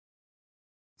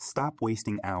Stop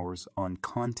wasting hours on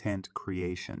content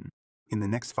creation. In the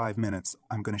next 5 minutes,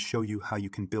 I'm going to show you how you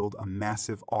can build a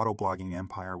massive autoblogging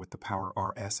empire with the power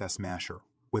RSSMasher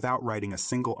without writing a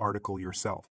single article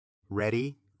yourself.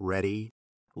 Ready? Ready?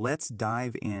 Let's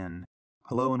dive in.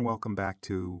 Hello and welcome back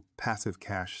to Passive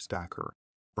Cash Stacker.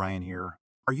 Brian here.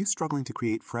 Are you struggling to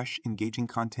create fresh, engaging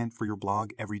content for your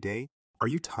blog every day? Are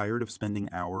you tired of spending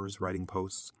hours writing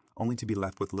posts only to be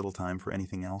left with little time for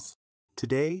anything else?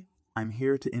 Today, I'm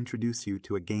here to introduce you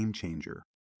to a game changer.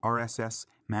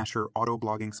 RSSMasher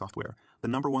autoblogging software, the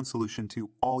 #1 solution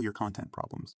to all your content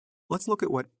problems. Let's look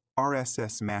at what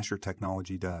RSSMasher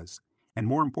technology does, and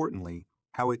more importantly,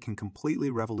 how it can completely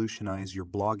revolutionize your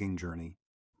blogging journey.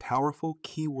 Powerful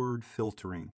keyword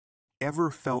filtering.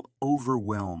 Ever felt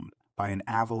overwhelmed by an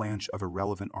avalanche of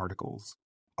irrelevant articles?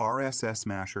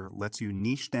 RSSMasher lets you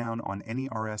niche down on any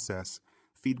RSS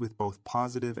feed with both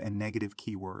positive and negative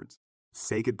keywords.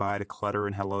 Say goodbye to clutter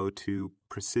and hello to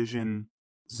precision.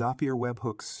 Zapier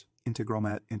webhooks,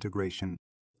 Integromat integration.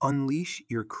 Unleash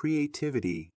your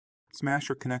creativity.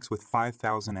 Smasher connects with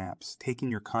 5,000 apps,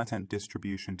 taking your content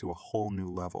distribution to a whole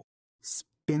new level.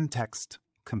 Spin text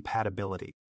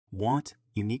compatibility. Want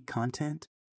unique content?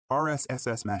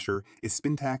 RSSMasher is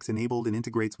Spintax enabled and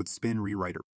integrates with Spin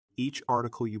Rewriter. Each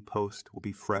article you post will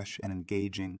be fresh and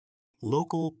engaging.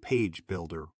 Local page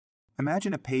builder.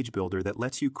 Imagine a page builder that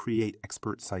lets you create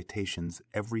expert citations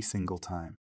every single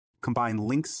time. Combine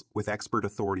links with expert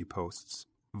authority posts,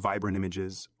 vibrant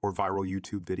images, or viral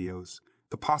YouTube videos.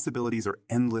 The possibilities are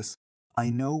endless.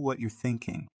 I know what you're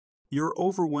thinking. You're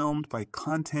overwhelmed by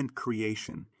content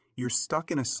creation. You're stuck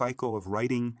in a cycle of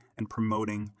writing and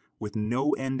promoting with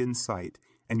no end in sight,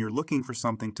 and you're looking for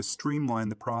something to streamline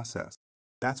the process.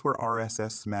 That's where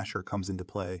RSSMasher comes into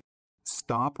play.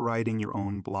 Stop writing your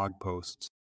own blog posts.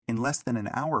 In less than an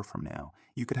hour from now,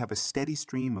 you could have a steady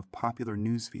stream of popular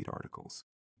newsfeed articles.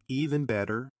 Even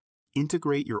better,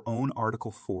 integrate your own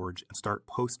article forge and start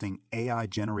posting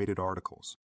AI-generated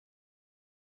articles.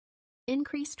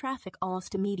 Increase traffic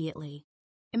almost immediately.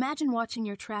 Imagine watching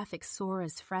your traffic soar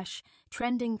as fresh,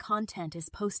 trending content is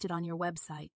posted on your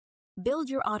website. Build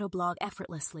your autoblog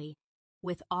effortlessly.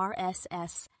 With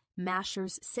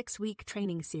RSSMasher's 6-week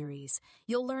training series,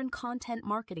 you'll learn content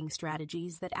marketing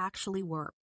strategies that actually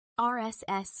work.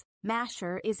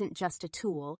 RSSMasher isn't just a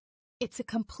tool, it's a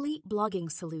complete blogging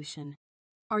solution.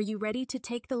 Are you ready to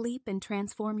take the leap and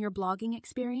transform your blogging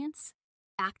experience?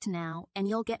 Act now, and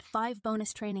you'll get 5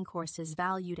 bonus training courses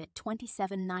valued at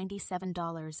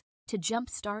 $27.97 to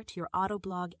jumpstart your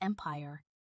autoblog empire.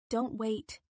 Don't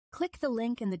wait. Click the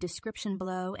link in the description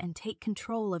below and take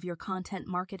control of your content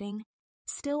marketing.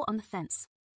 Still on the fence?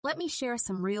 Let me share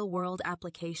some real-world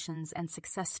applications and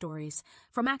success stories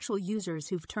from actual users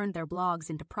who've turned their blogs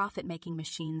into profit-making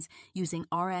machines using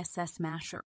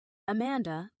RSSMasher.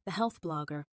 Amanda, the health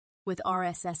blogger. With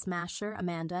RSSMasher,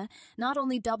 Amanda not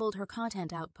only doubled her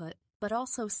content output, but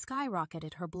also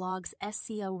skyrocketed her blog's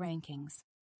SEO rankings.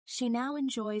 She now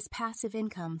enjoys passive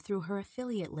income through her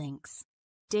affiliate links.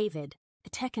 David, a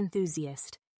tech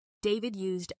enthusiast. David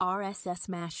used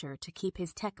RSSMasher to keep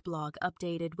his tech blog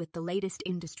updated with the latest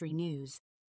industry news.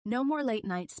 No more late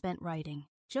nights spent writing,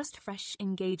 just fresh,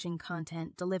 engaging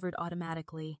content delivered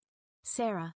automatically.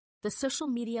 Sarah, the social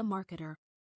media marketer.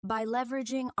 By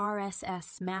leveraging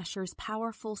RSSMasher's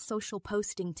powerful social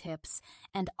posting tips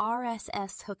and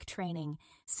RSS hook training,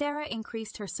 Sarah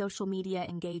increased her social media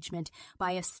engagement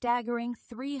by a staggering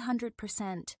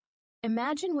 300%.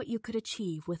 Imagine what you could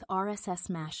achieve with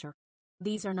RSSMasher.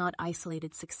 These are not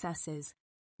isolated successes.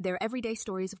 They're everyday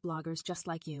stories of bloggers just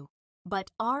like you.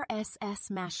 But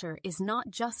RSSMasher is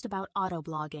not just about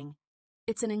autoblogging.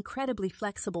 It's an incredibly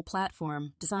flexible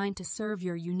platform designed to serve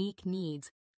your unique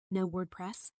needs. No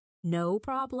WordPress? No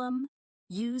problem.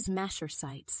 Use Masher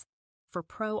sites for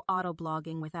pro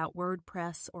autoblogging without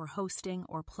WordPress or hosting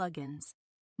or plugins.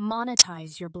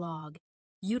 Monetize your blog.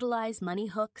 Utilize money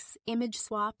hooks, image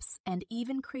swaps, and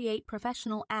even create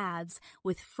professional ads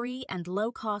with free and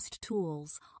low-cost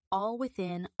tools, all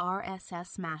within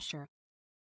RSSMasher.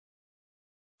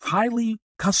 Highly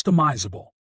customizable.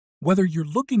 Whether you're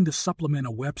looking to supplement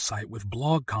a website with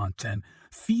blog content,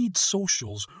 feed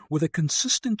socials with a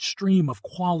consistent stream of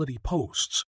quality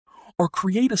posts, or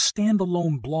create a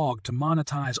standalone blog to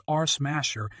monetize,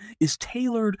 RSSMasher is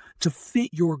tailored to fit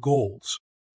your goals.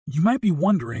 You might be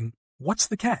wondering, what's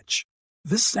the catch?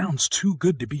 This sounds too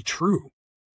good to be true.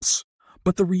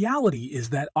 But the reality is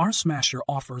that RSSMasher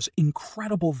offers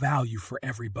incredible value for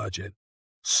every budget.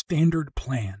 Standard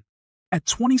plan. At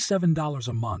 $27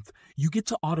 a month, you get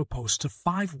to autopost to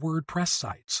 5 WordPress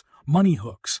sites, money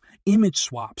hooks, image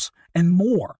swaps, and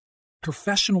more.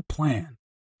 Professional plan.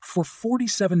 For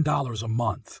 $47 a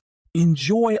month,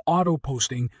 enjoy auto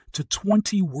posting to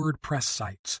 20 WordPress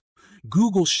sites,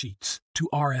 Google Sheets to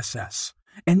RSS,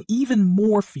 and even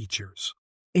more features.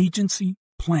 Agency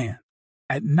plan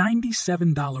at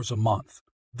 $97 a month.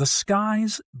 The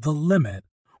sky's the limit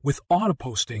with auto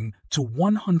posting to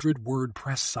 100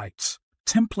 WordPress sites,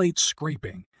 template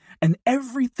scraping, and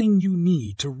everything you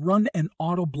need to run an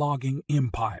auto blogging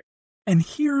empire. And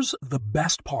here's the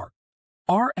best part.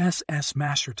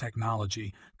 RSSMasher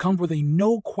technology comes with a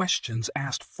no questions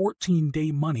asked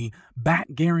 14-day money back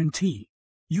guarantee.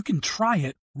 You can try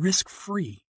it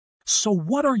risk-free. So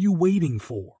what are you waiting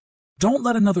for? Don't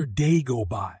let another day go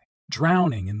by,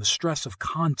 drowning in the stress of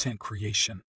content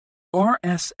creation.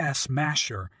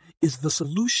 RSSMasher is the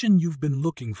solution you've been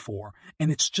looking for, and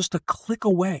it's just a click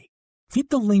away. Hit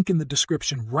the link in the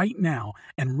description right now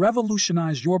and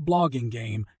revolutionize your blogging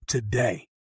game today.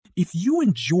 If you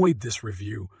enjoyed this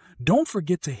review, don't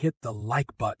forget to hit the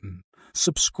like button,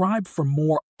 subscribe for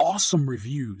more awesome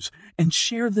reviews, and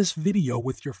share this video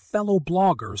with your fellow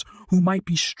bloggers who might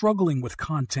be struggling with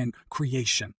content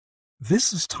creation.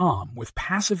 This is Tom with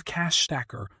Passive Cash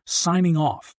Stacker signing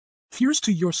off. Here's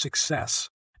to your success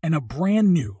and a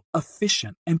brand new,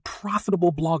 efficient, and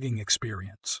profitable blogging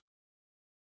experience.